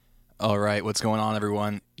All right, what's going on,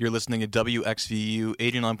 everyone? You're listening to WXVU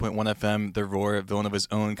 89.1 FM, the Roar, Villanova's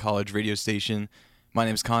own college radio station. My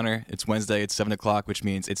name's Connor. It's Wednesday, it's 7 o'clock, which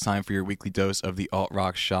means it's time for your weekly dose of the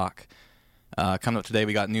alt-rock shock. Coming up today,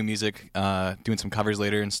 we got new music, doing some covers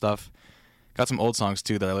later and stuff. Got some old songs,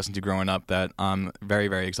 too, that I listened to growing up that I'm very,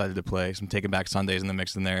 very excited to play. Some Taking Back Sundays in the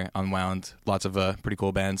mix in there, Unwound, lots of pretty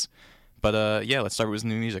cool bands. But yeah, let's start with some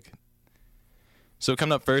new music. So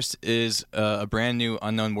coming up first is a brand new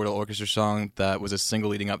Unknown Mortal Orchestra song that was a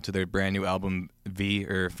single leading up to their brand new album V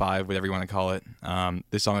or 5, whatever you want to call it.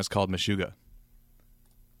 This song is called Meshuggah.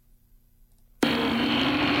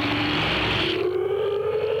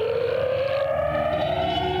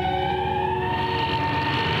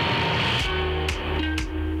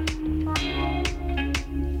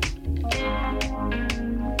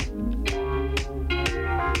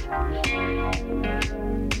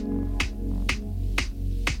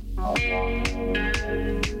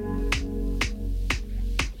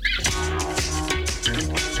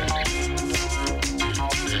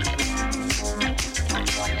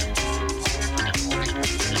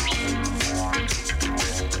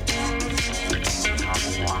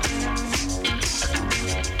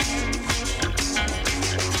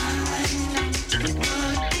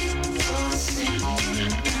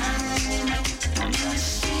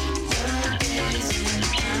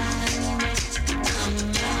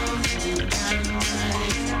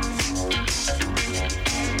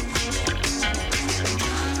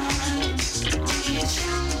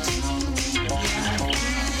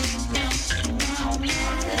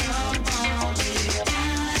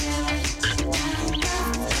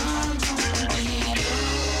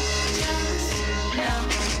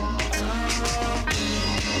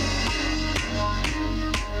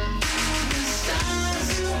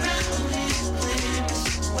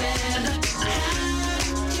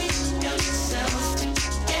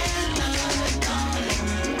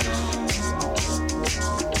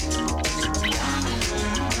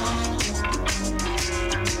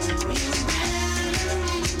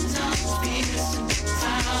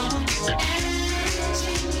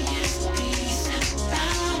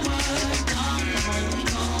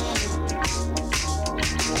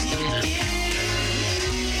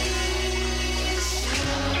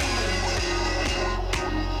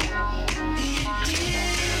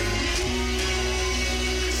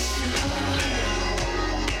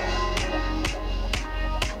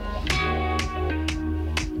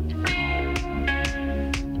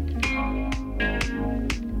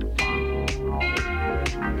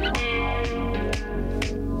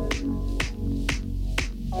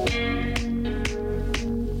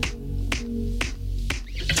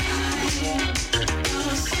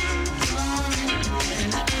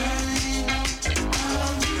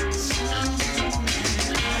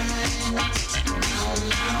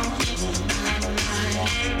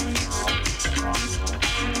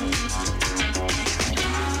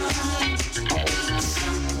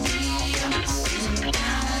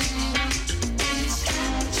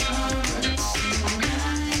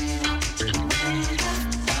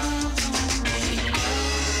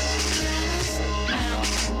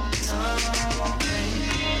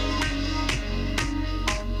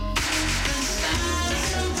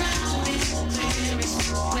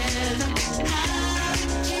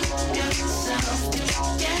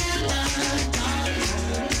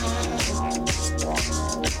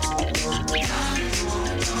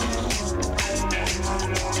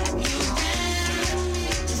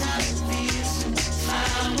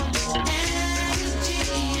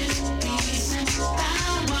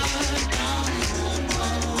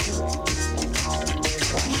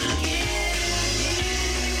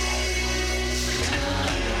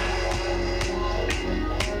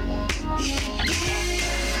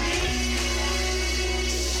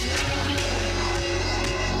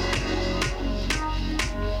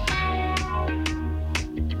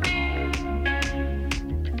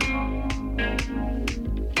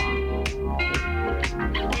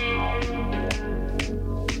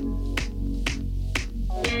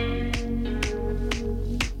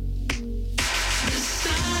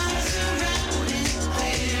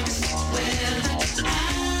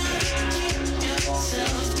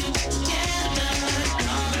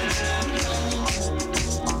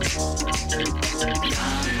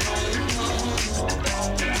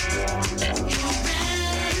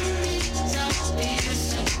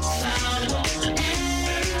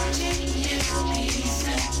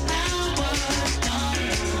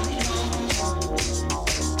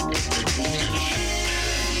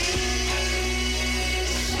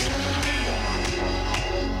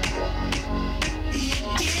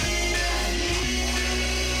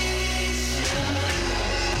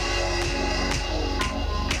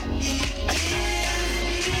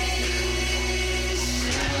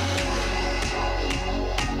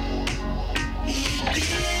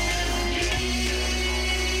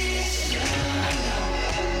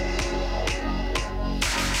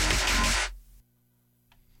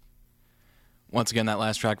 Once again, that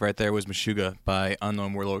last track right there was Meshuggah by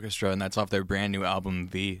Unknown World Orchestra, and that's off their brand new album,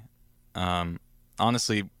 V.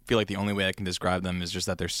 Honestly, feel like the only way I can describe them is just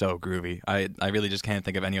that they're so groovy. I really just can't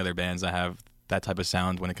think of any other bands that have that type of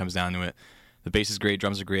sound when it comes down to it. The bass is great,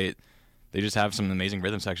 drums are great. They just have some amazing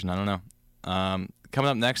rhythm section. I don't know. Coming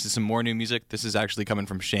up next is some more new music. This is actually coming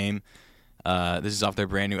from Shame. This is off their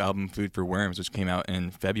brand new album, Food for Worms, which came out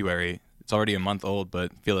in February. It's already a month old,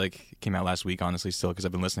 but I feel like it came out last week, honestly, still, because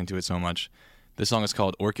I've been listening to it so much. This song is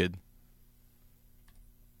called Orchid.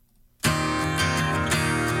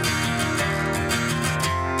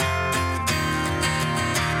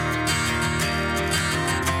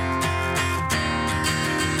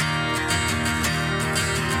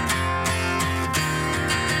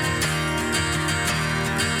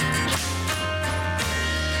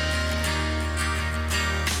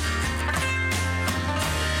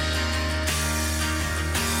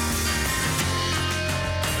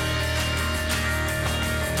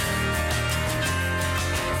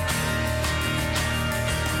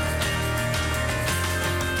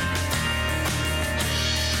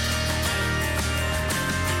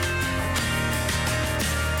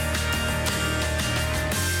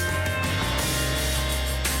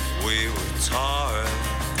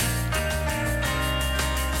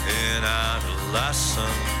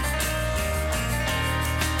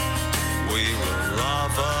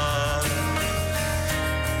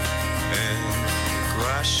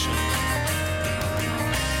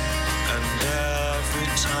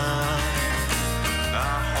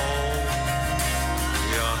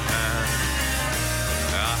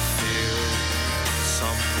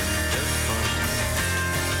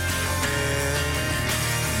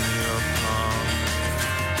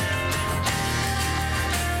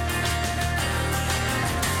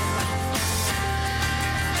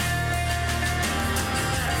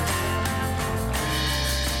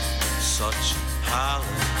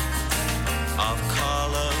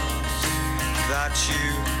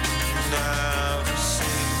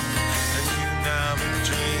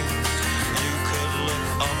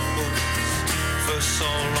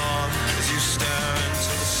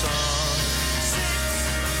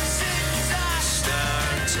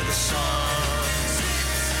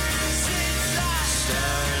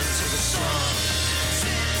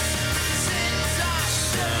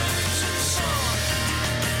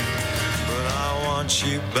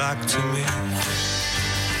 You back to me.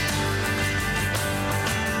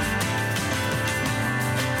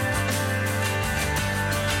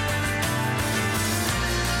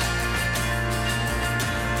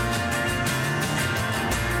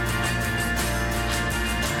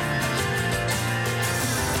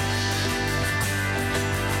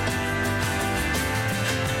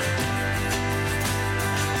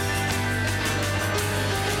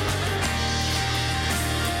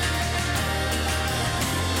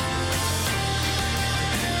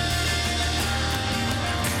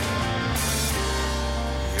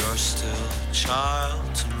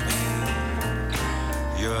 Child to me,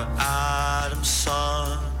 you're Adam's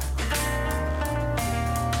son,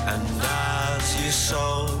 and as you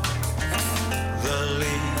sow the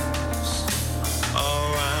leaves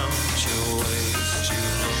around your waist, you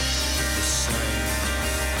look the same,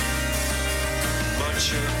 but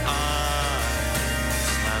your eyes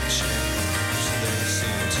have changed. They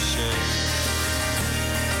seem to shake,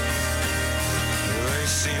 they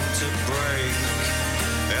seem to break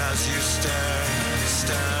as you stare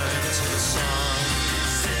into the sun,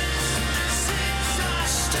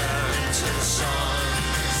 stare into the sun,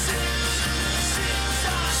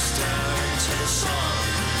 stare into the sun,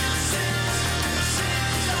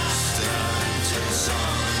 stare into the sun.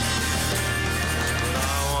 But I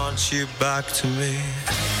want you back to me.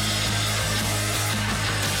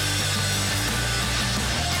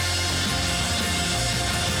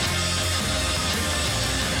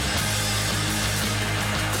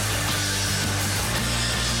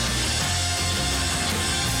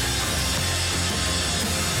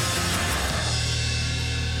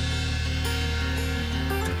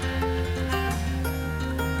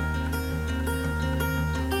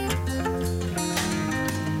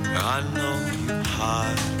 I know you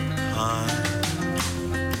hide behind.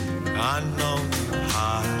 I know you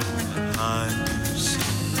hide behind your seat.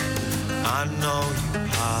 I know you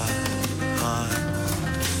hide behind.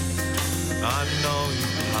 I know you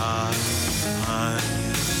hide behind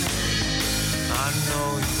your seat. I know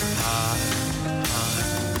you hide behind.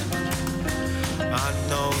 I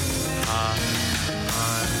know you hide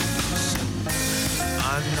behind your seat.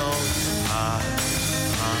 I know you hide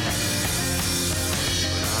behind.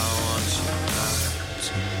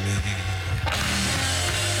 To me.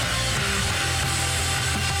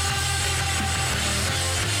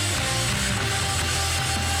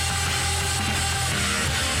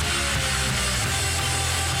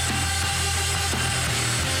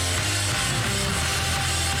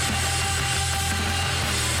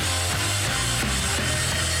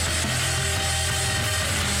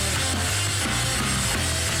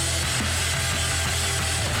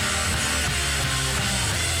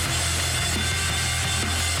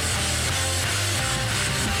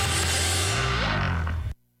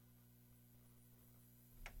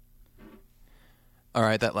 All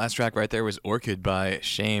right, that last track right there was Orchid by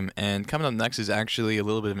Shame. And coming up next is actually a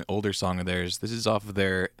little bit of an older song of theirs. This is off of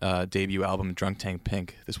their debut album, Drunk Tank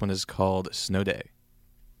Pink. This one is called Snow Day.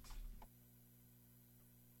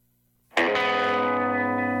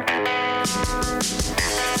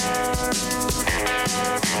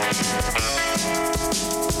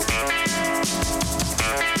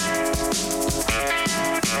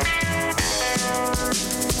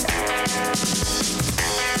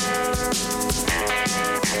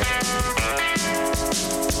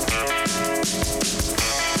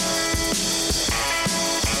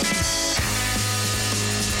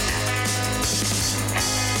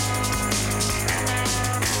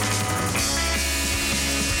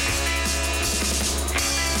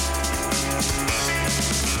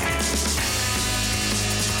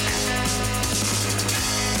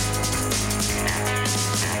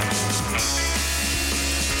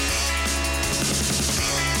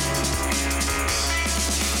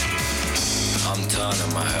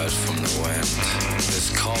 Turning my head from the wind.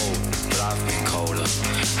 It's cold, but I've been colder.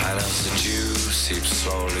 And as the dew seeps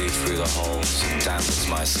slowly through the holes and dampens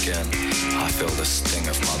my skin, I feel the sting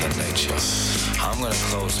of Mother Nature. I'm gonna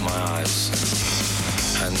close my eyes,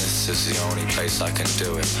 and this is the only place I can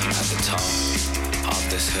do it. At the top of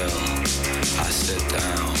this hill, I sit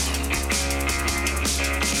down.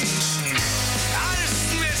 I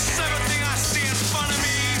dismiss everything I see in front of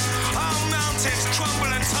me. All mountains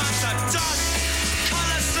crumble and turn to dust.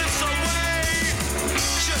 Color slips away,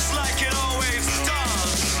 just like it always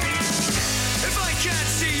does. If I can't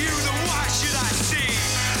see you, then why should I see?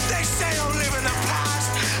 They say don't live in the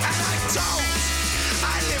past, and I don't.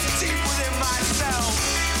 I live deep within myself,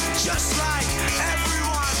 just like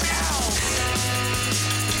everyone else.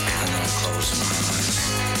 And then I close my eyes,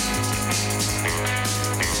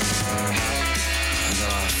 and then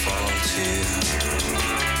I fall to you.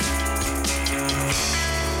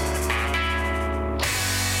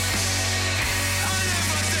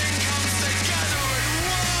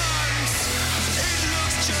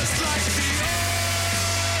 Just like the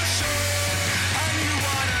ocean, and you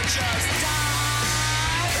wanna just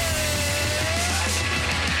dive in.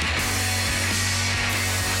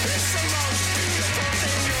 It's the most beautiful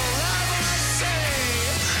thing you'll ever see,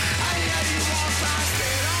 and yet you walk past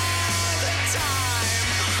it all the time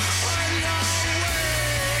on your way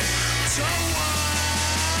to work.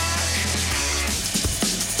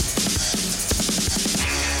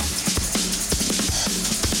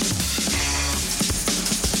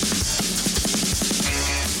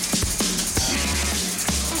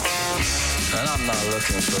 And I'm not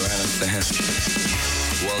looking for anything.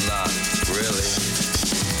 Well, not really.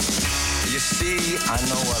 You see, I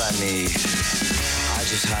know what I need. I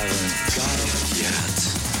just haven't got it yet.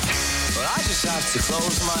 But I just have to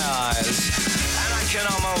close my eyes, and I can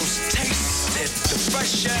almost taste it, the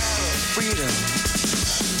fresh air of freedom.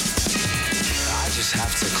 I just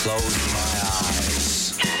have to close my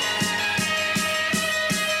eyes.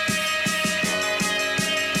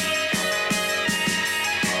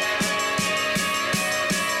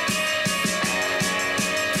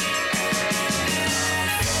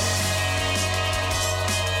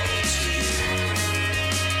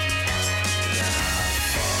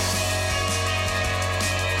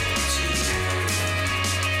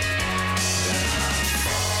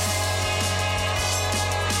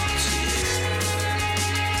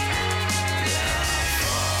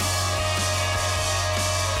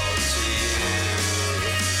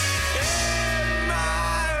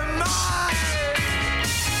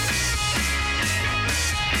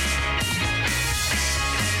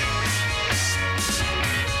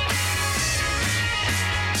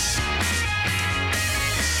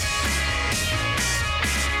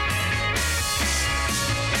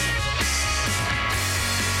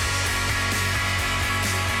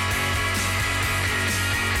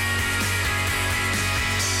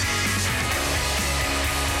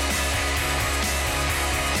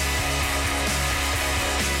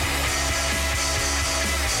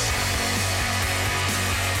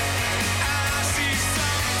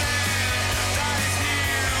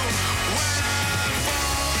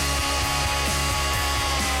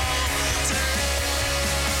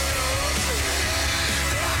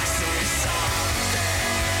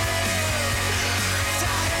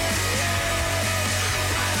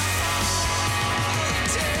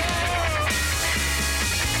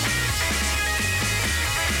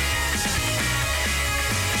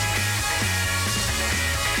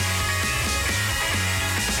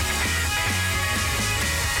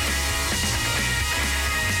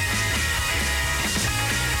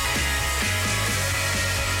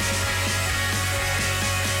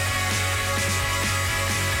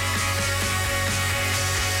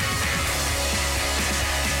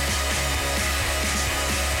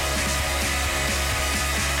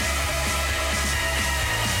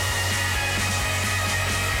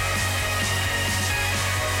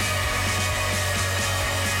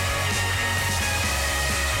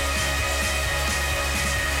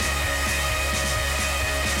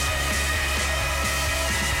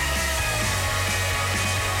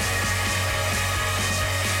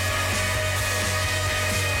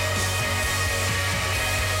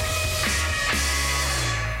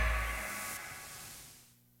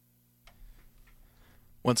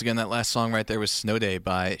 Once again, that last song right there was Snow Day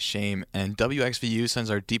by Shame, and WXVU sends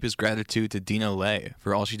our deepest gratitude to Dina Lay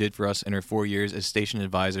for all she did for us in her 4 years as station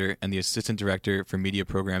advisor and the assistant director for media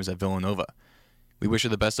programs at Villanova. We wish her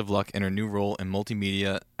the best of luck in her new role in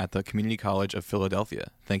multimedia at the Community College of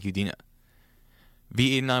Philadelphia. Thank you, Dina.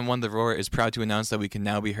 V89.1 The Roar is proud to announce that we can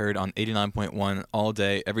now be heard on 89.1 all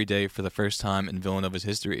day, every day for the first time in Villanova's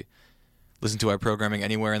history. Listen to our programming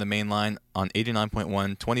anywhere in the main line on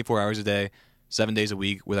 89.1, 24 hours a day, 7 days a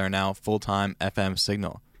week with our now full-time FM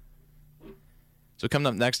signal. So coming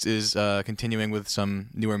up next is continuing with some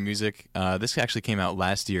newer music. This actually came out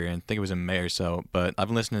last year, and I think it was in May or so, but I've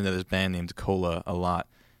been listening to this band named Cola a lot.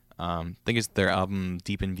 I think it's their album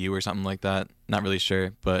Deep in View or something like that. Not really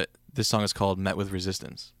sure, but this song is called Met with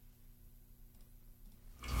Resistance.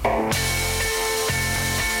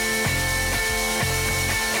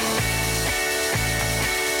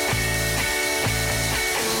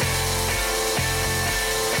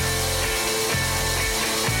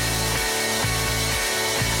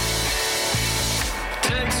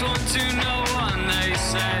 Takes one to know one, they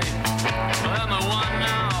say. Well, am I one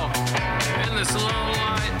now in this low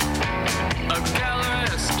light? A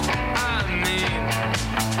gallerist, I mean,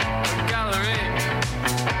 a gallery.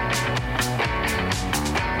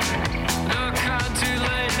 No kind to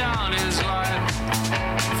lay down his life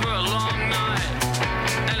for a long night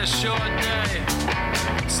and a short day.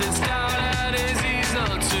 Sits down at his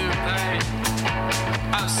easel to pay.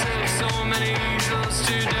 I've saved so many easels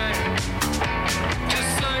today.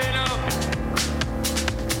 Just so you know,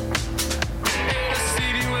 in a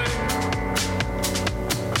seedy way,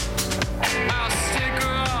 I'll stick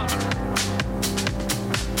around.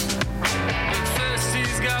 But first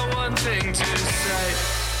he's got one thing to say.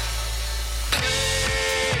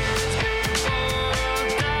 Please don't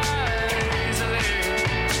die easily.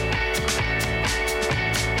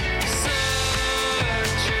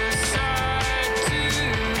 Such a sight to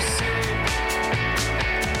see.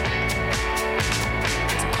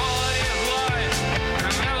 Quality of life,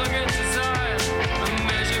 an elegant design, a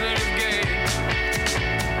measurement of gain.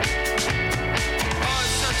 Oh,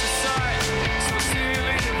 it's such a sight, so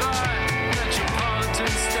seemingly divine,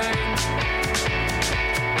 metropolitan state.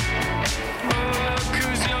 Oh, look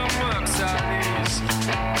whose young works are these,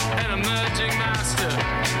 an emerging master,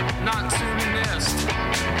 not to be missed,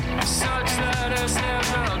 such that has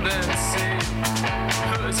never been seen.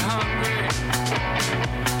 Who's hungry?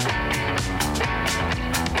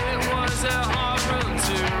 It was a hard room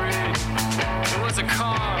to read. It was a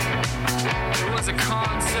car. It was a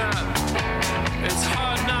concept. It's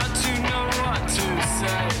hard not to know what to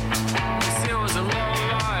say. You see, it was a low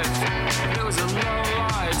life. It was a low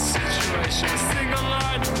light situation. A single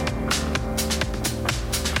line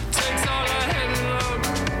takes all a heavy load.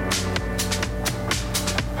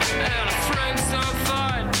 And a friend so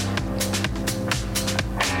fine.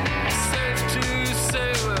 Safe to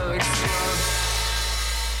say will explode.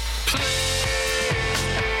 Please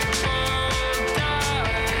don't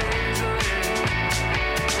die easily.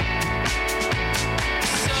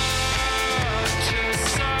 Such a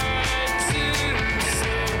sight to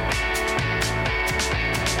see.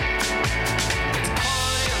 It's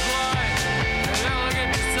quality of life, an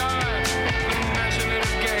elegant design, a measurement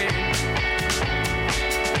of gain.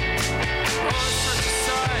 Oh, it's such a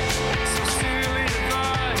sight, so seemingly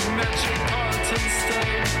divine, metropolitan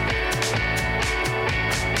state.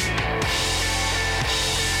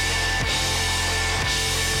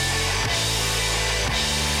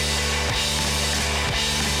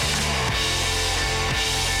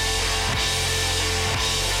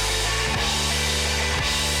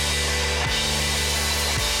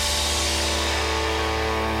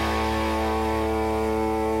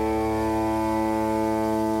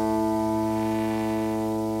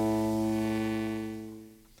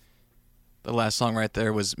 The last song right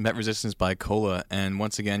there was Met Resistance by Cola, and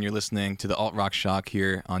once again, you're listening to the Alt Rock Shock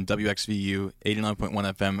here on WXVU 89.1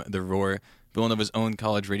 FM, The Roar, Villanova's own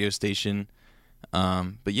college radio station.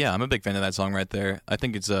 But yeah, I'm a big fan of that song right there. I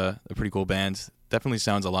think it's a pretty cool band. Definitely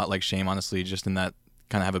sounds a lot like Shame, honestly, just in that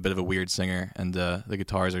kind of have a bit of a weird singer, and the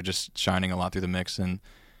guitars are just shining a lot through the mix, and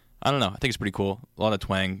I don't know, I think it's pretty cool. A lot of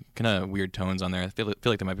twang, kind of weird tones on there. I feel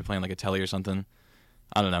like they might be playing like a telly or something.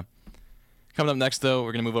 I don't know. Coming up next, though,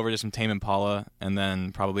 we're going to move over to some Tame Impala, and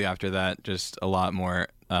then probably after that, just a lot more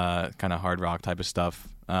kind of hard rock type of stuff.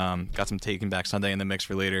 Got some Taking Back Sunday in the mix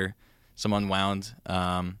for later, some Unwound.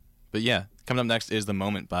 But yeah, coming up next is The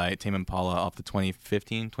Moment by Tame Impala off the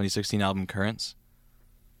 2016 album Currents.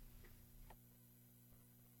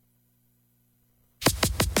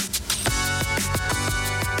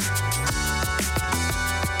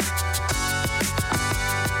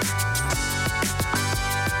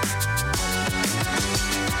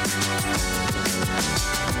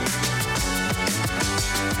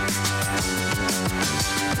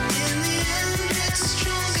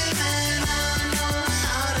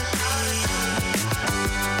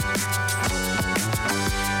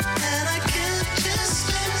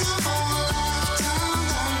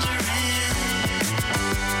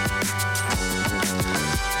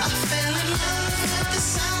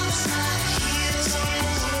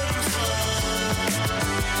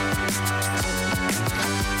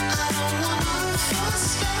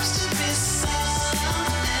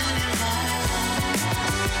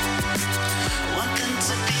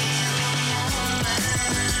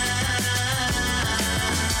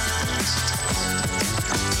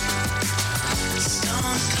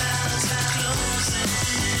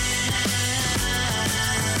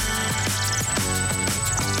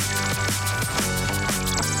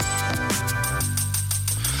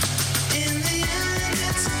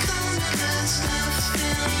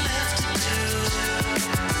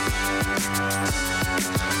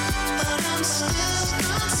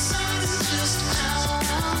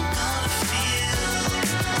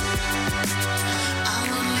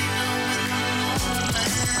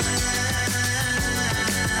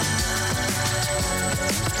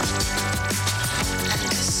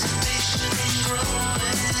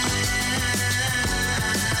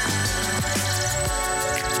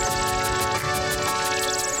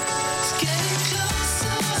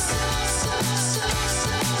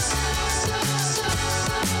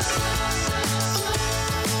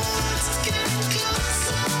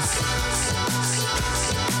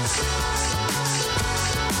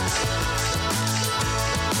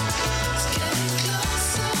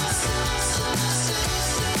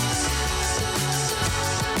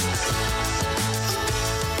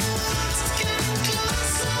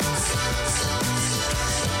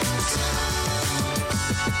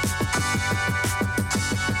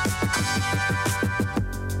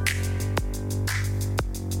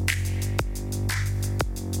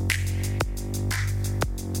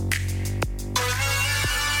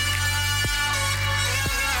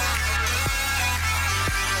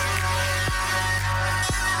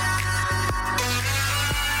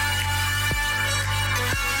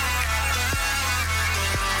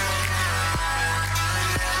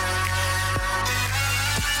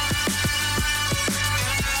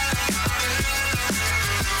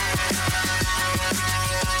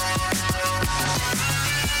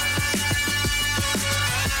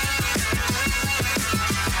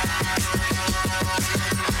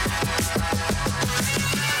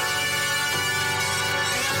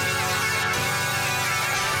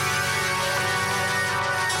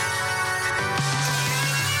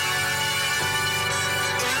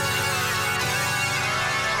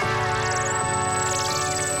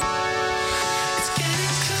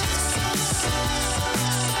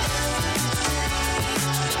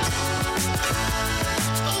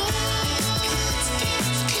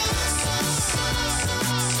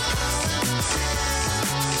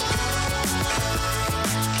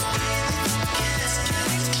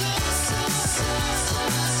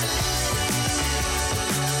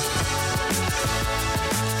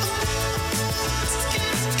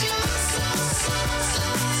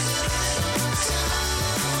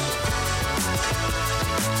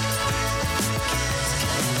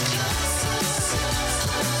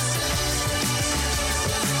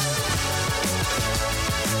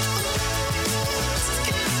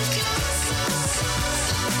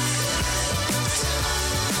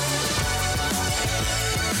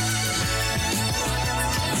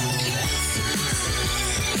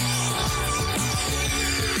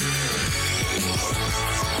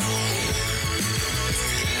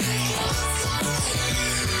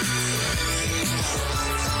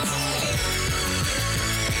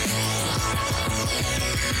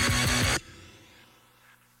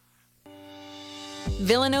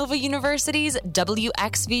 Villanova University's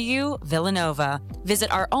WXVU Villanova.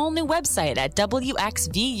 Visit our all-new website at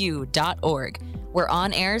wxvu.org. We're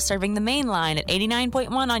on air serving the main line at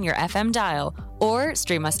 89.1 on your FM dial, or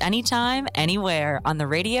stream us anytime, anywhere on the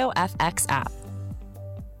Radio FX app.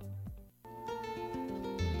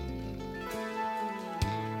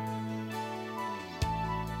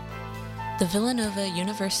 The Villanova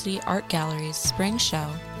University Art Gallery's spring show,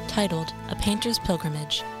 titled A Painter's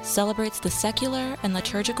Pilgrimage, celebrates the secular and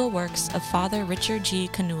liturgical works of Father Richard G.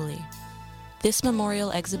 Cannuli. This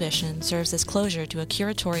memorial exhibition serves as closure to a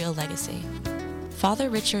curatorial legacy. Father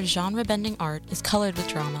Richard's genre-bending art is colored with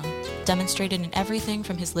drama, demonstrated in everything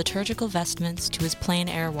from his liturgical vestments to his plein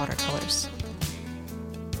air watercolors.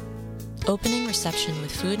 Opening reception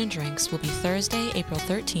with food and drinks will be Thursday, April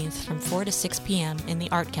 13th from 4 to 6 p.m. in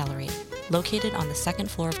the Art Gallery, located on the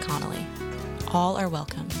second floor of Connolly. All are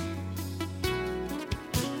welcome.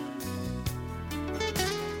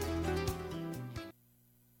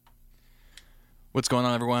 What's going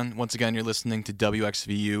on, everyone? Once again, you're listening to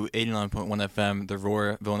WXVU 89.1 FM, the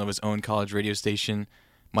Roar, Villanova's own college radio station.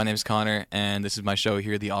 My name's Connor, and this is my show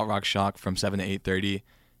here, the Alt Rock Shock, from 7 to 8:30.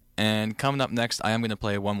 And coming up next, I am going to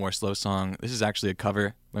play one more slow song. This is actually a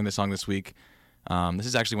cover of the song this week. This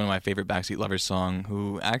is actually one of my favorite Backseat Lovers song,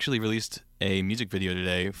 who actually released a music video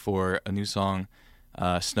today for a new song,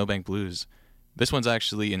 Snowbank Blues. This one's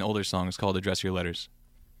actually an older song. It's called Address Your Letters.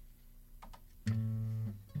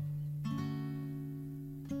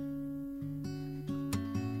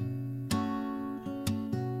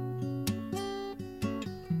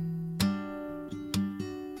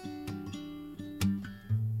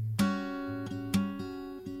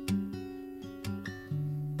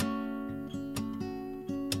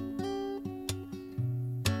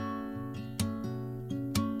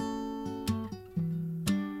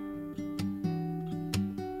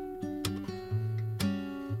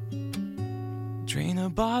 Drain a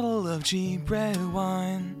bottle of cheap red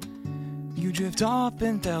wine. You drift off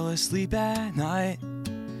and fell asleep at night.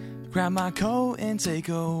 Grab my coat and take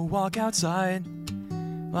a walk outside.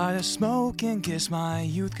 Light a smoke and kiss my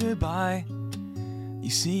youth goodbye. You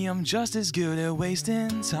see, I'm just as good at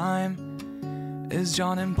wasting time as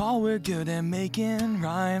John and Paul were good at making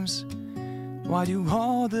rhymes. Why do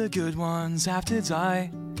all the good ones have to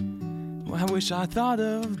die? Well, I wish I thought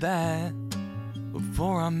of that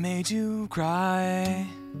before I made you cry.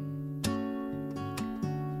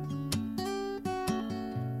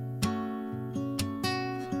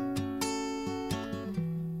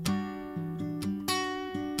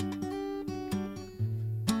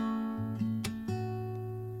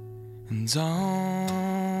 And don't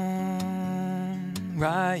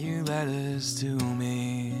write your letters to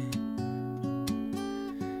me.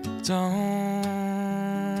 Don't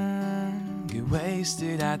get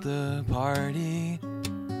wasted at the party.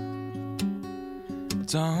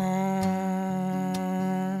 Don't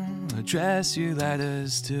address your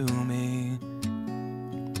letters to me.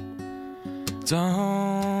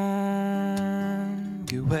 Don't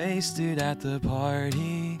get wasted at the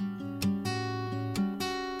party.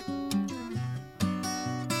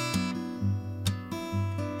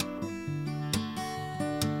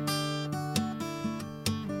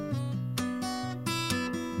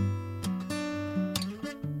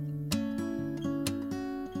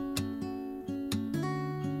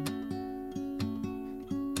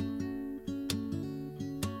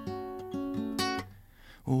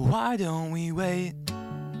 Why don't we wait?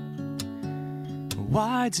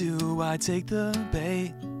 Why do I take the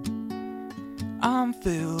bait? I'm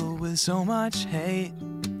filled with so much hate,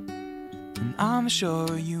 and I'm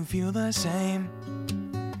sure you feel the same.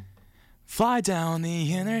 Fly down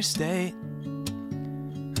the interstate,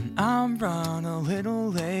 and I'm run a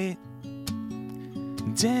little late.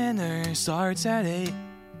 Dinner starts at 8.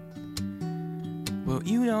 What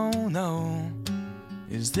you don't know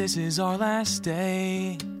is this is our last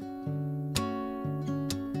day.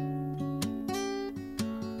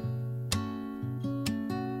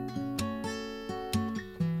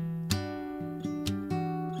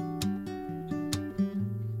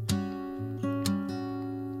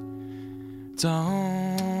 Don't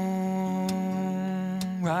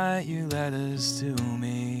write your letters to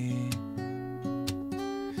me.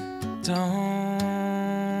 Don't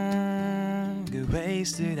get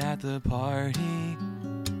wasted at the party.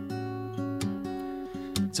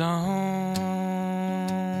 Don't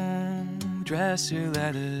address your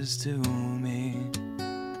letters to me.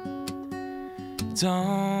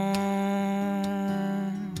 Don't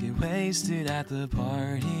get wasted at the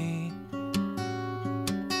party.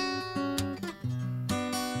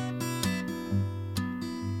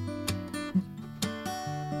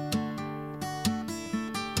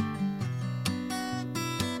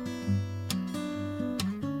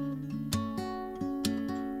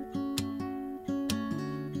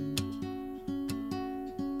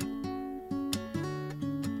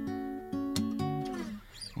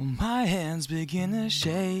 My hands begin to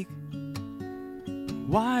shake.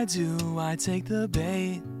 Why do I take the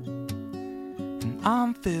bait? And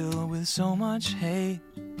I'm filled with so much hate,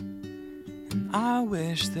 and I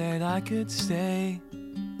wish that I could stay.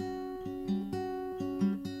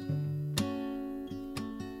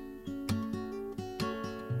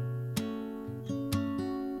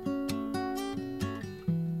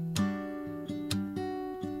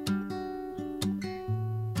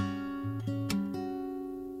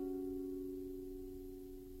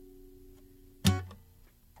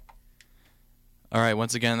 All right,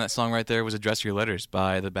 once again, that song right there was Address Your Letters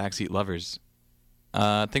by the Backseat Lovers.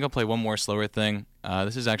 I think I'll play one more slower thing.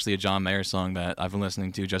 This is actually a John Mayer song that I've been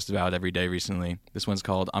listening to just about every day recently. This one's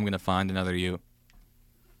called I'm Gonna Find Another You.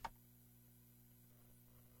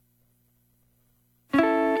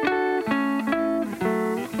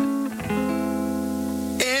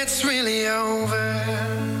 It's really over.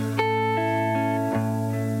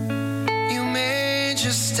 You made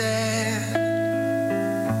your stand.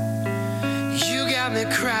 You got me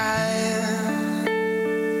crying,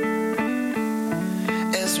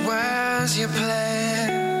 as was your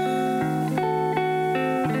plan.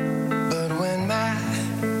 But when my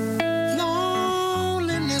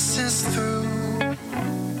loneliness is through,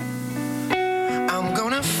 I'm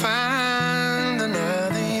gonna find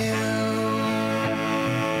another you.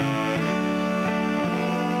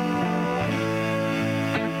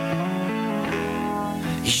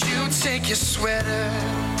 You take your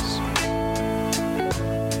sweaters,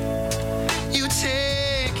 you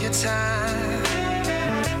take your time.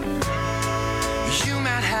 You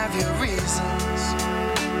might have your reasons,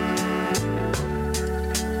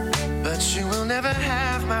 but you will never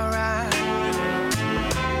have my right.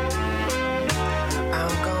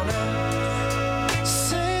 I'm gonna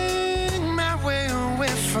sing my way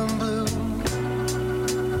away from blue.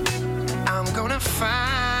 I'm gonna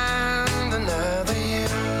find another you.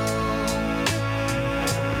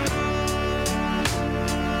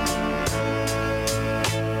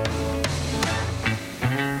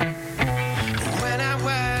 When I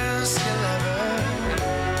was your lover,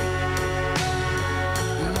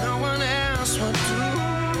 no one else would do.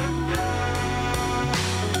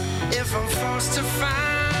 If I'm forced to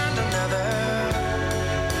find another,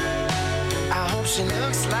 I hope she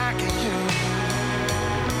looks like you.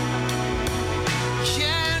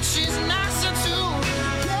 Yeah, and she's nicer too.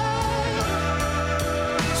 Yeah.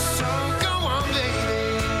 So go on, baby,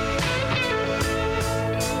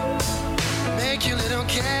 make your little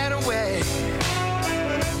getaway.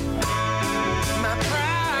 My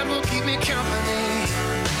pride will keep me company,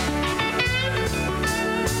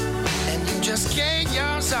 and you just gave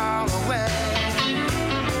yours all away.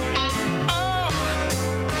 Oh,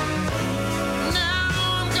 now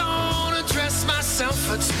I'm gonna dress myself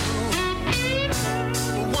for two.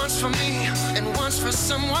 Once for me and once for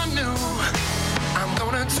someone new. I'm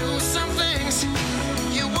gonna do some things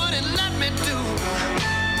you wouldn't let me do.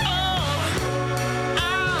 Oh,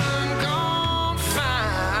 I'm gonna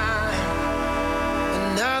find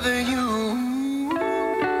another you.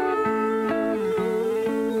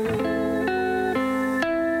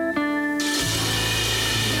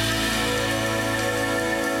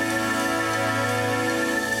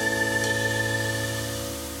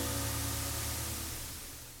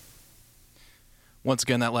 Once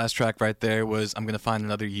again, that last track right there was I'm Gonna Find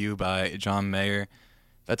Another You by John Mayer.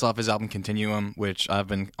 That's off his album Continuum, which I've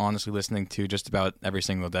been honestly listening to just about every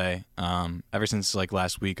single day. Ever since like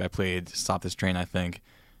last week I played Stop This Train, I think.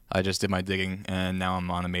 I just did my digging, and now I'm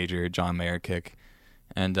on a major John Mayer kick.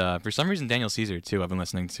 And for some reason, Daniel Caesar, too, I've been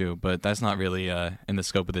listening to, but that's not really in the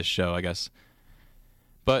scope of this show, I guess.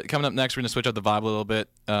 But coming up next, we're going to switch up the vibe a little bit,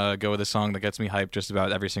 go with a song that gets me hyped just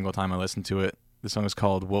about every single time I listen to it. The song is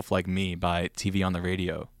called Wolf Like Me by TV on the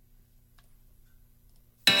Radio.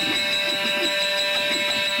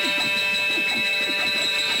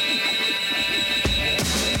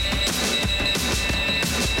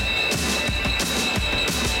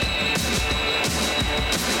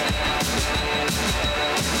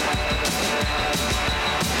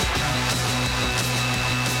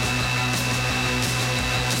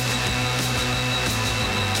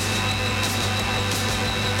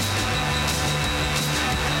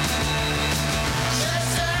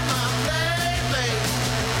 Yes, sir.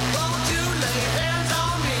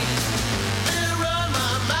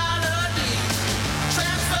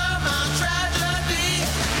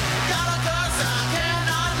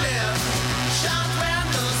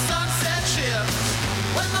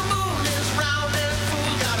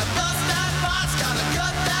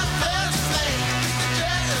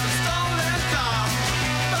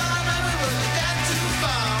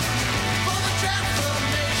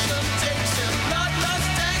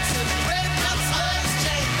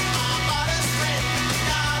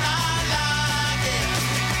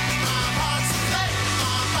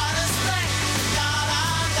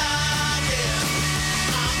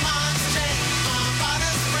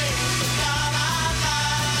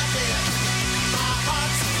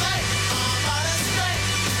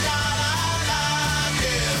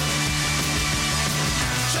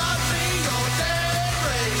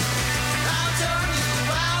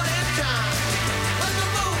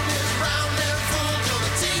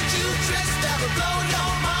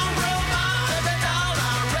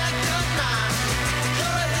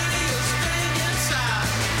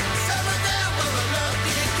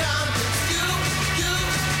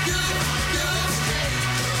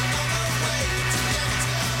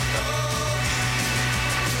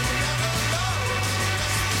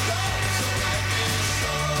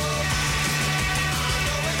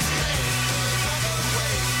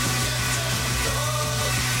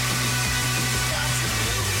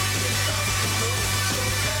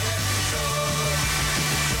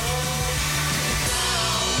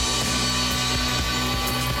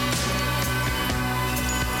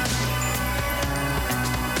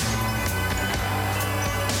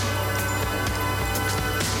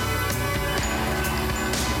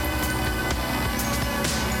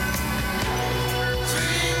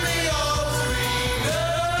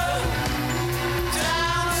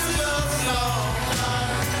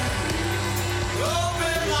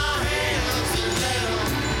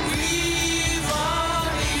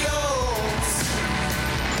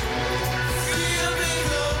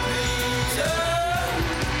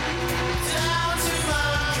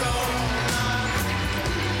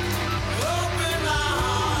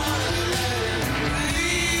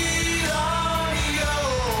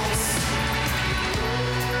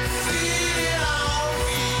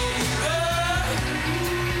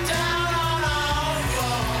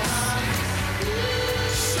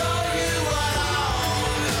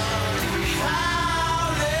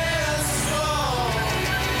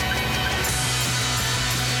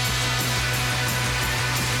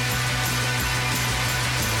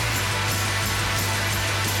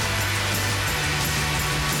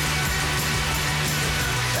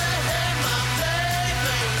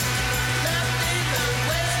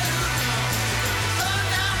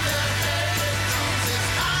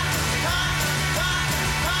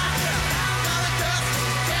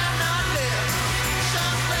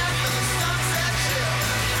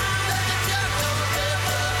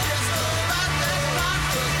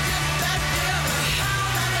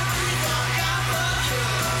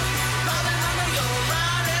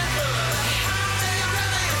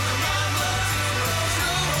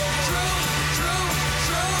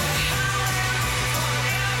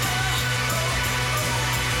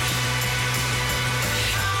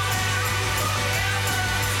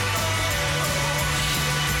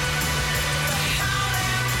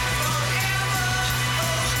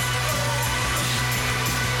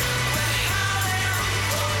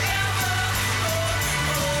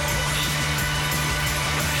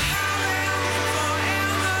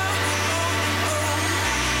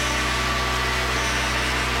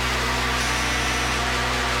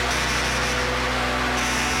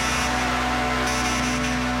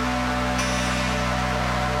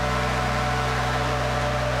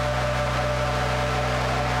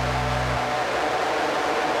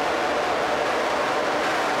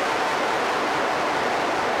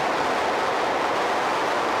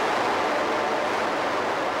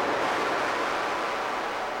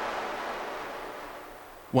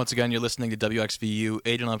 Once again, you're listening to WXVU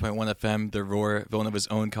 89.1 FM, the Roar, Villanova's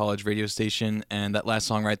own college radio station, and that last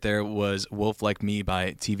song right there was Wolf Like Me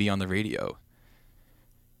by TV on the Radio.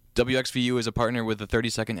 WXVU is a partner with the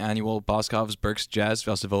 32nd annual Boscov's Berks Jazz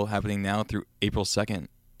Festival happening now through April 2nd.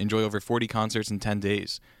 Enjoy over 40 concerts in 10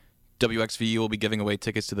 days. WXVU will be giving away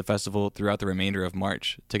tickets to the festival throughout the remainder of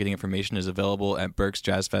March. Ticketing information is available at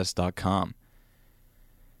berksjazzfest.com.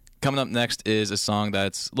 Coming up next is a song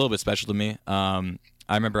that's a little bit special to me.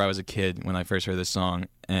 I remember I was a kid when I first heard this song,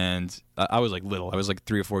 and I was like little. I was like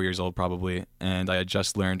 3 or 4 years old probably, and I had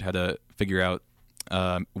just learned how to figure out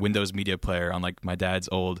Windows Media Player on like my dad's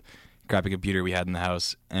old crappy computer we had in the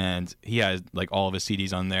house, and he had like all of his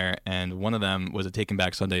CDs on there, and one of them was a Taking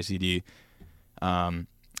Back Sunday CD. I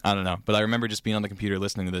don't know, but I remember just being on the computer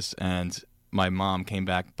listening to this, and my mom came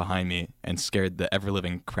back behind me and scared the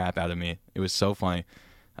ever-living crap out of me. It was so funny.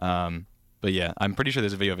 But yeah, I'm pretty sure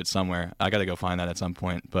there's a video of it somewhere. I gotta go find that at some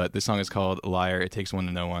point. But this song is called Liar, It Takes One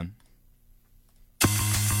to Know One.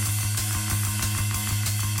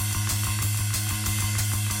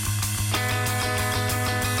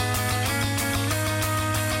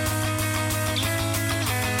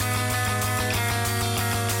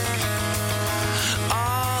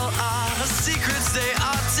 All our secrets, they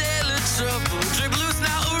are tailored trouble. Drip loose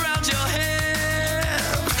now around your head.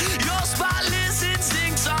 Your spotless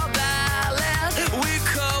instincts are valid. We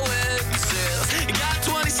coexist. Got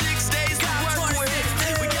 26 days to work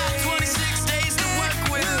with. We got 26 days to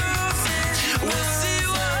work with. We'll see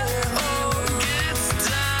what all gets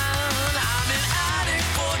done. I'm an addict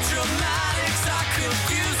for dramatics. I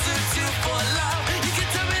confuse the two for love. You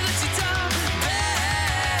can tell me that you don't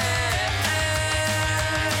bad.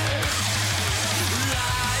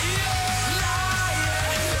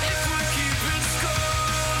 If we're keeping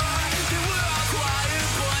score, then we're all quiet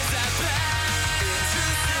boys at best.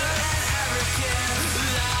 Intrusive and arrogant.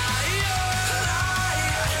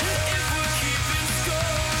 If we're keeping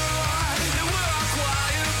score, then we're all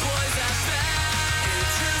quiet boys at best.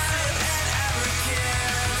 Intrusive and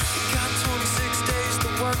arrogant. Got 26 days to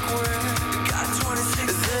work with. Got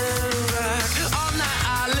 26 days. On that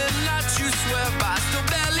island that you swear by, still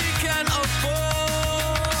barely can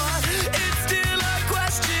afford. It's still a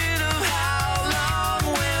question of how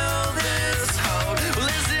long will this hold? Well,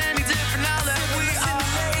 is it any different now that we are?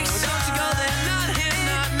 Don't you go there, not here,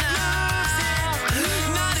 not now.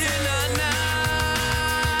 Not here, not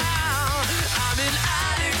now. I'm an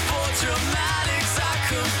addict for dramatics. I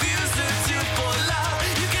confuse the two for love.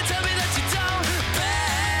 You can tell me that you don't bad.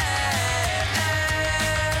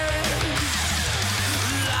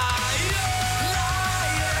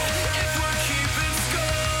 If we're keeping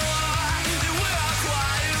score, then we're all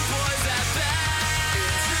quiet boys at best.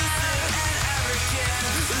 Intrusive and arrogant.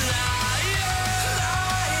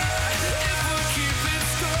 If we're keeping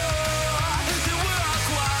score, then we're all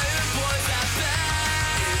quiet boys at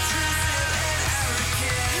best. Intrusive and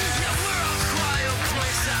arrogant. Yeah, we're all quiet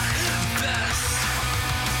boys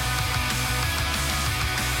at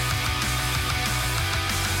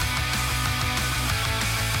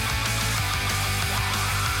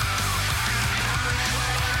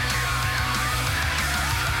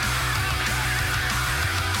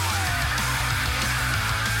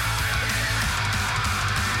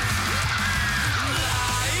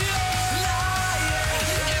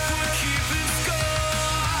best. If we're keeping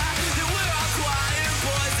score, then we're all quiet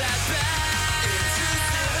boys at best.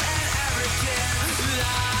 Intrusive and arrogant.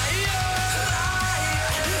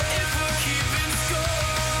 If we're keeping score,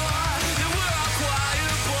 then we're all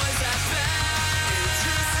quiet boys at best.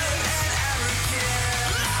 Intrusive and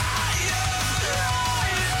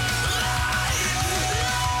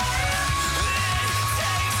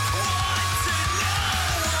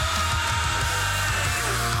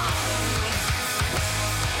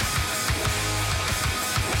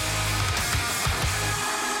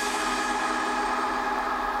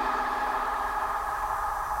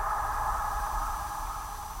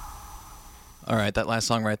All right, that last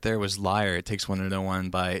song right there was Liar, It Takes One to Know One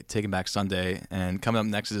by Taking Back Sunday. And coming up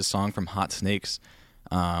next is a song from Hot Snakes.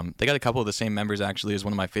 They got a couple of the same members, actually, as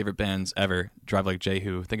one of my favorite bands ever, Drive Like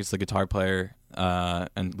Jehu. I think it's the guitar player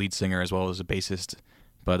and lead singer as well as a bassist.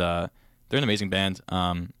 But they're an amazing band.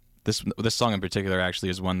 This song in particular actually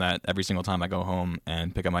is one that every single time I go home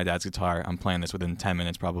and pick up my dad's guitar, I'm playing this within 10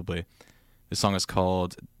 minutes probably. This song is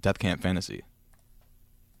called Death Camp Fantasy.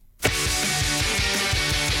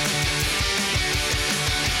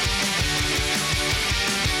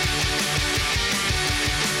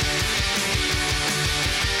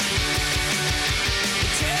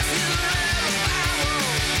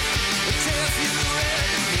 Tell you the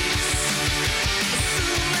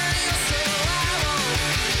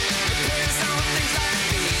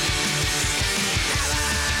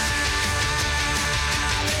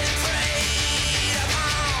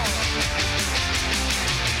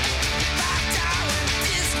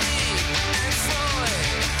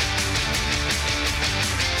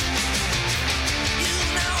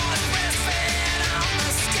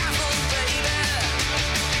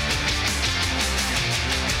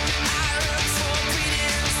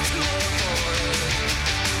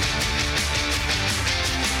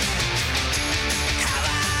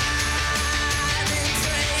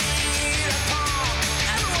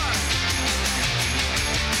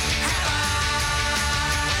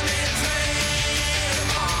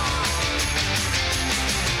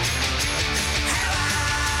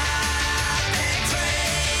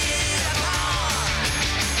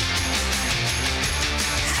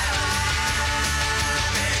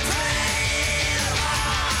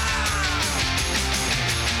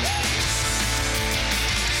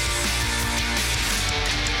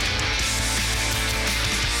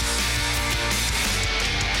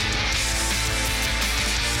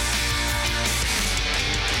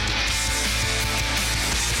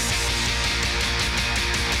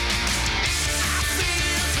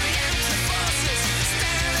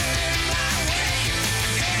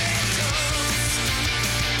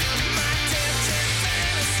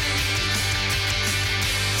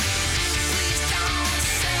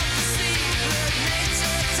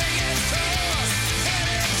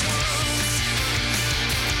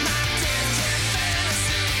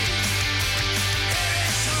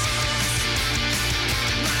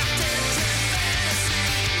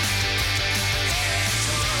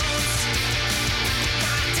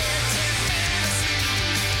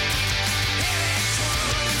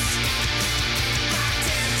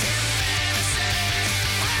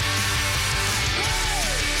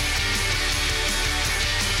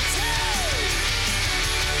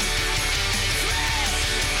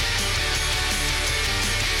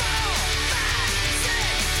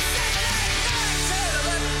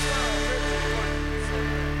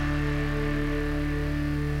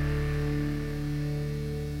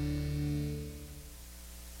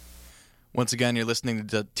Once again, you're listening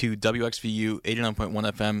to WXVU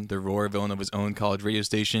 89.1 FM, the Roar, Villanova's own college radio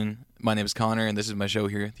station. My name is Connor, and this is my show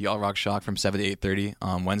here, the All Rock Shock, from 7 to 8:30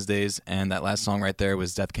 on Wednesdays. And that last song right there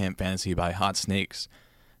was Death Camp Fantasy by Hot Snakes.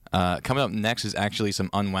 Coming up next is actually some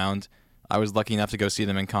Unwound. I was lucky enough to go see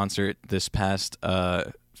them in concert this past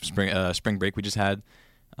spring break we just had.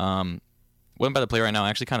 What I'm about to play right now, I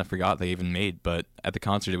actually kind of forgot they even made, but at the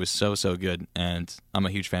concert it was so good, and I'm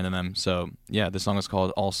a huge fan of them. So yeah, this song is called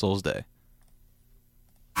All Souls Day.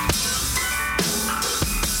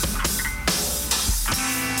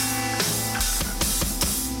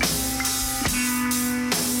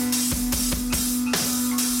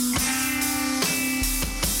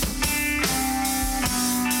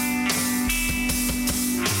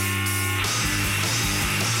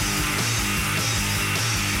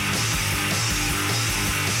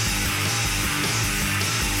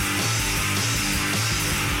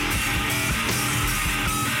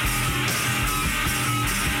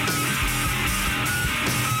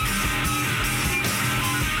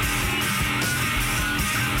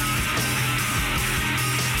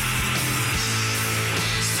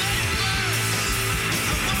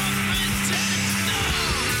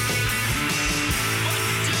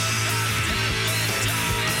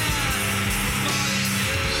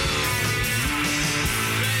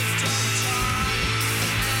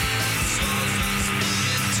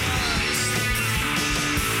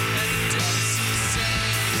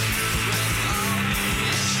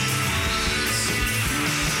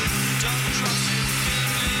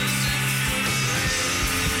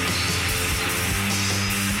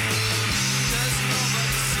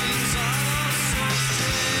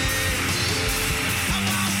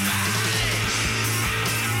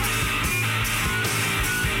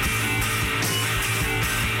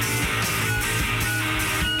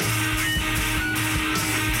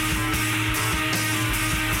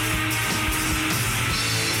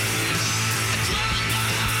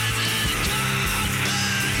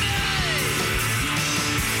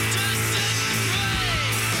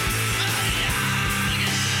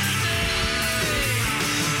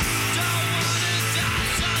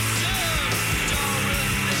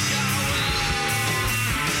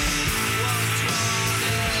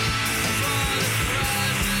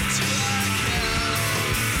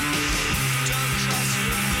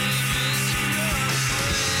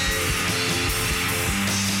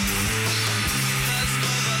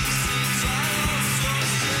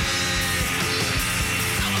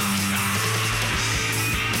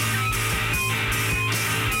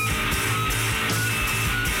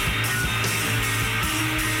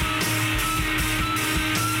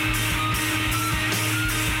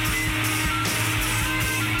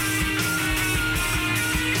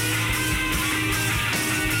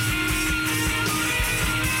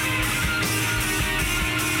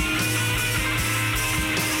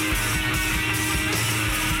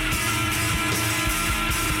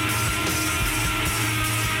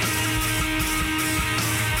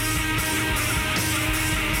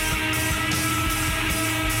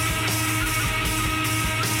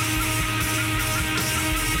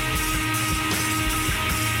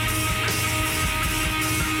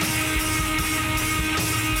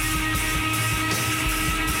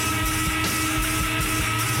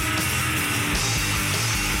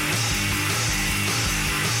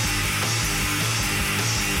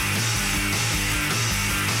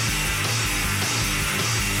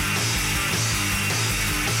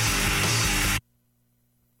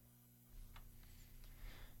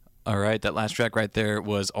 All right, that last track right there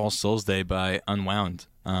was All Souls Day by Unwound.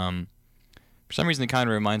 For some reason, it kind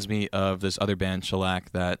of reminds me of this other band,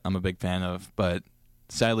 Shellac, that I'm a big fan of, but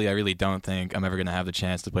sadly, I really don't think I'm ever going to have the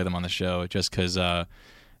chance to play them on the show, just because it'll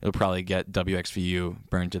probably get WXVU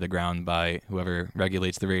burned to the ground by whoever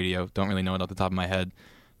regulates the radio. Don't really know it off the top of my head,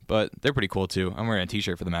 but they're pretty cool too. I'm wearing a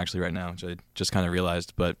t-shirt for them actually right now, which I just kind of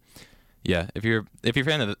realized. But yeah, if you're a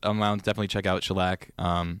fan of Unwound, definitely check out Shellac.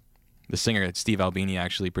 The singer, Steve Albini,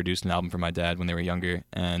 actually produced an album for my dad when they were younger,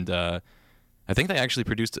 and I think they actually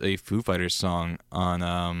produced a Foo Fighters song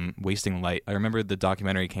on Wasting Light. I remember the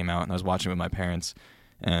documentary came out, and I was watching it with my parents,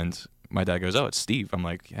 and my dad goes, "Oh, it's Steve." I'm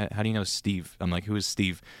like, "How do you know Steve?" I'm like, "Who is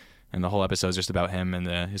Steve?" And the whole episode is just about him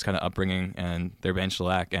and his kind of upbringing and their band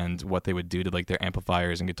Shellac and what they would do to like their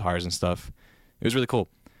amplifiers and guitars and stuff. It was really cool.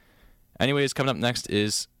 Anyways, coming up next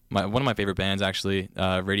is one of my favorite bands, actually,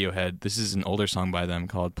 Radiohead. This is an older song by them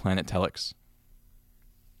called Planet Telex.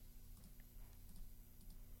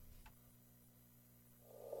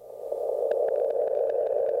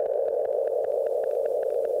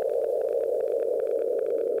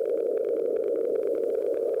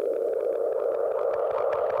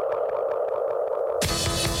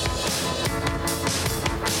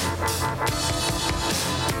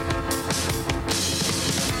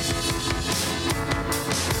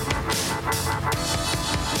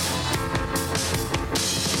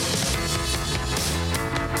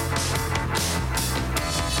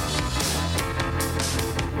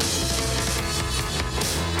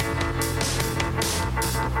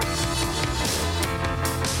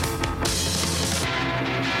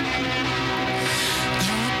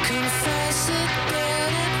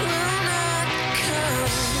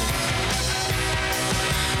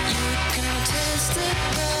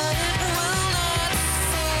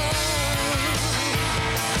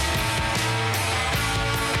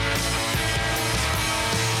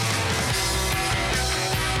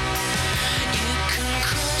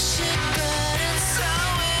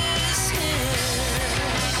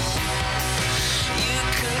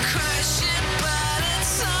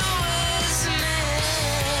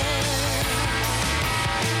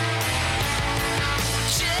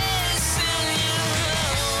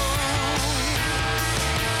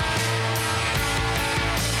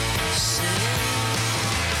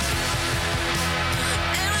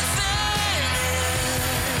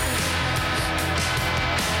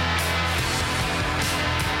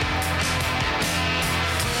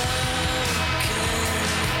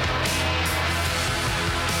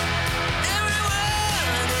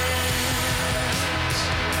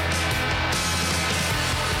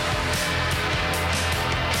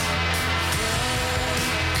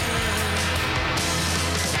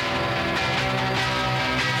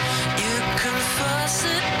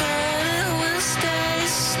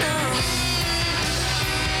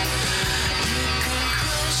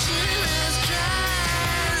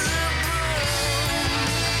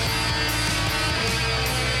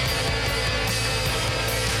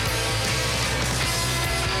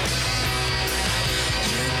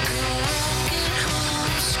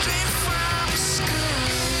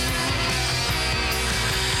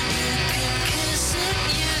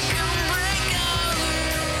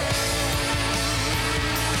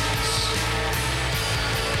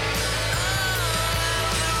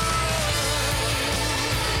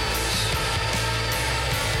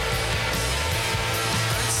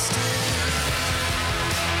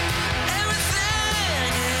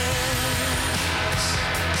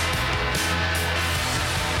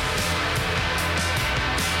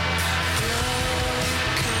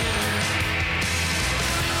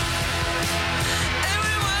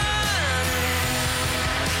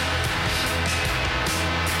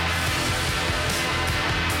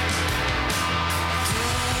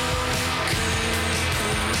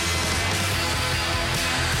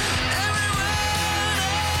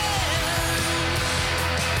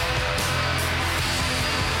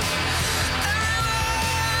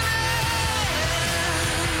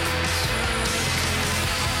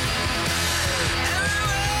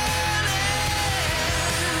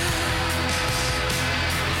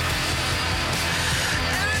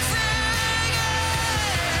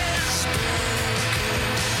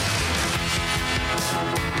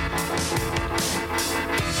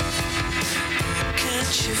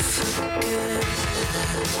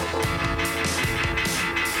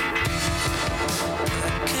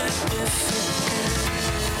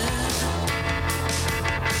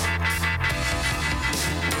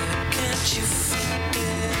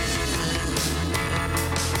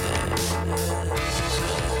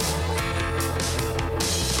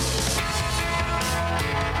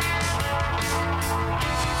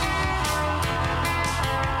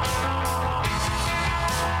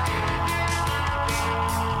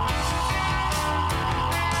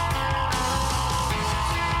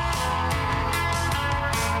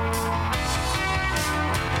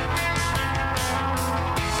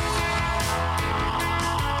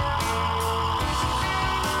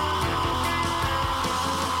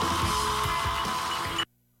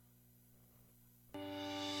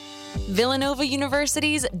 Villanova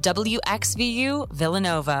University's WXVU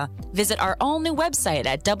Villanova. Visit our all-new website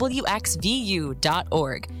at wxvu.org.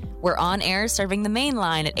 We're on air serving the main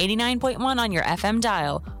line at 89.1 on your FM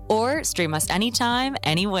dial, or stream us anytime,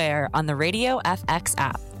 anywhere on the Radio FX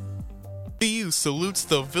app. VU salutes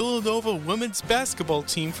the Villanova women's basketball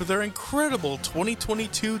team for their incredible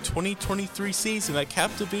 2022-2023 season that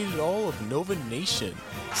captivated all of Nova Nation.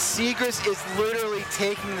 Segrist is literally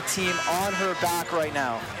taking the team on her back right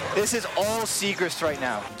now. This is all Segrist right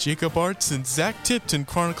now. Jacob Arts and Zach Tipton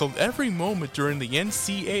chronicled every moment during the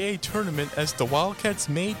NCAA tournament as the Wildcats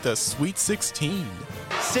made the Sweet 16.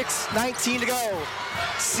 6:19 to go.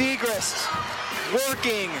 Segrist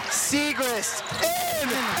working. Segrist in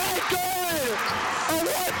and good. A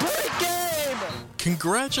one-point game.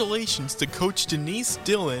 Congratulations to Coach Denise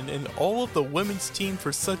Dillon and all of the women's team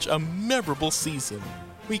for such a memorable season.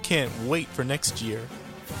 We can't wait for next year.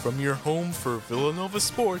 From your home for Villanova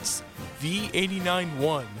Sports,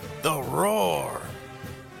 V89.1, The Roar.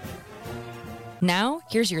 Now,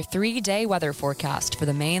 here's your 3-day weather forecast for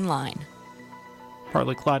the main line.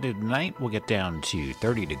 Partly cloudy tonight, we'll get down to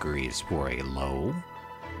 30 degrees for a low.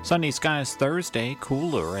 Sunny skies Thursday,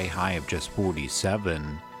 cooler, a high of just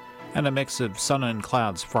 47. And a mix of sun and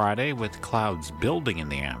clouds Friday with clouds building in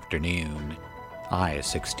the afternoon, high of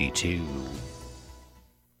 62.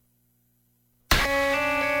 Try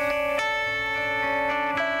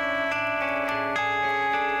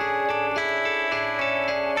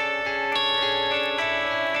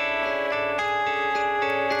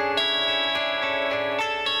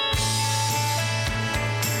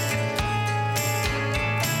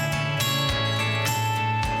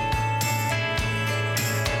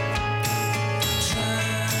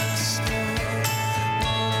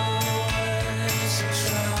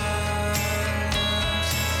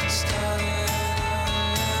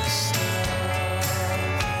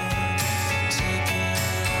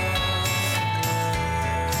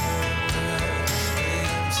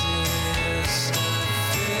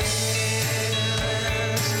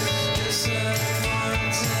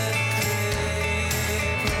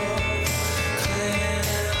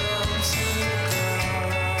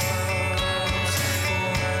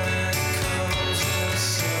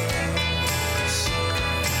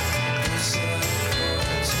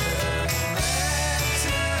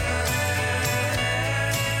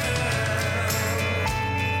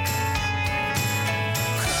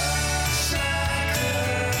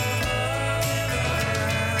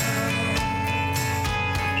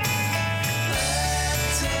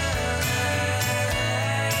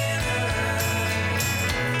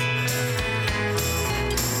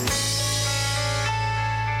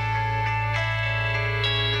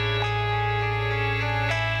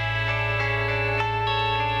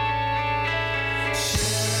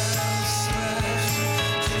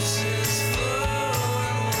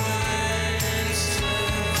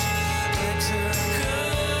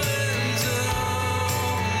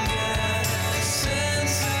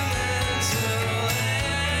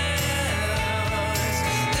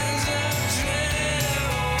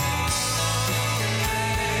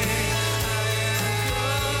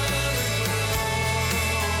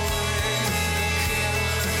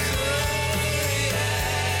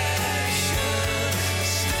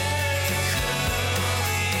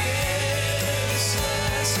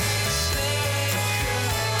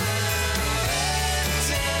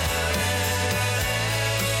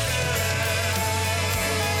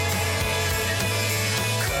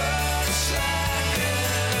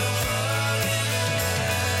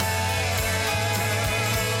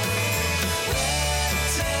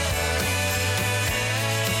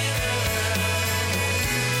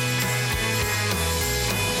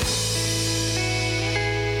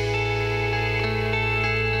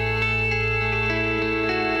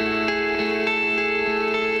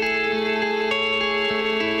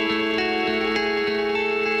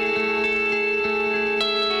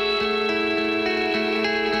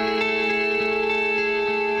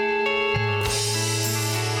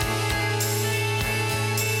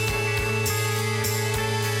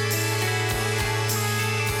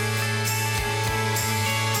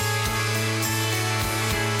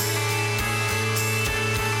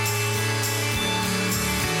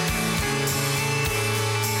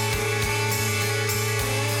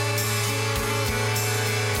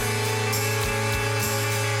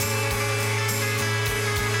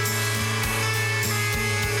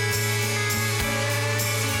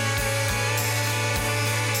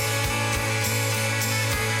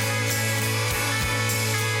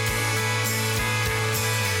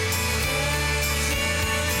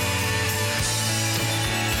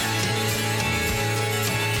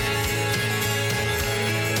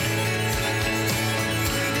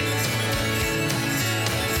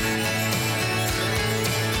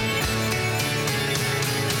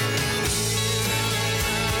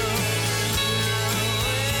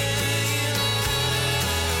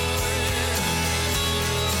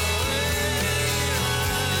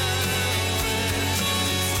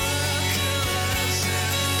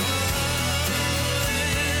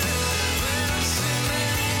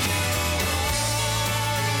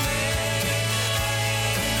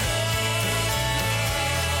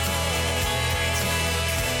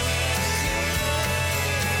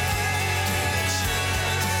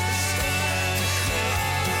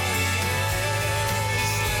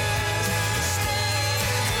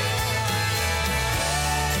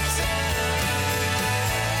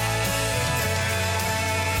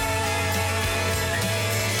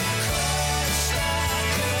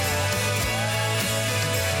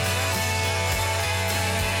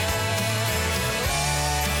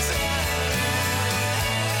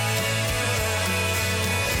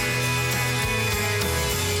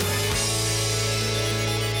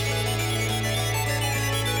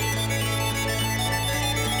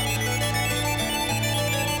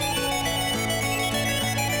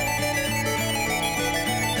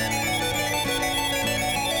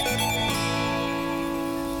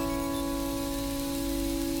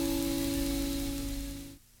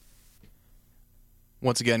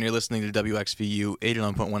Once again, you're listening to WXVU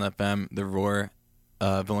 89.1 FM, the Roar,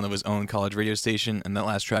 Villanova's own college radio station, and that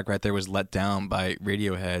last track right there was Let Down by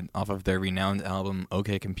Radiohead off of their renowned album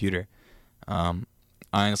OK Computer. I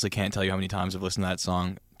honestly can't tell you how many times I've listened to that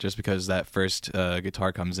song just because that first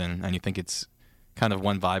guitar comes in and you think it's kind of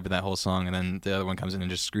one vibe of that whole song, and then the other one comes in and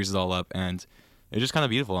just screws it all up, and it's just kind of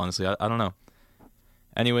beautiful, honestly. I don't know.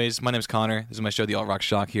 Anyways, my name's Connor. This is my show, The Alt Rock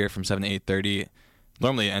Shock, here from 7 to 8:30.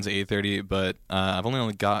 Normally it ends at 8:30, but I've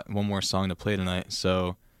only got one more song to play tonight,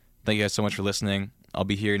 so thank you guys so much for listening. I'll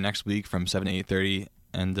be here next week from 7 to 8:30,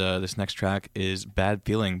 and this next track is Bad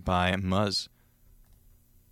Feeling by Muzz.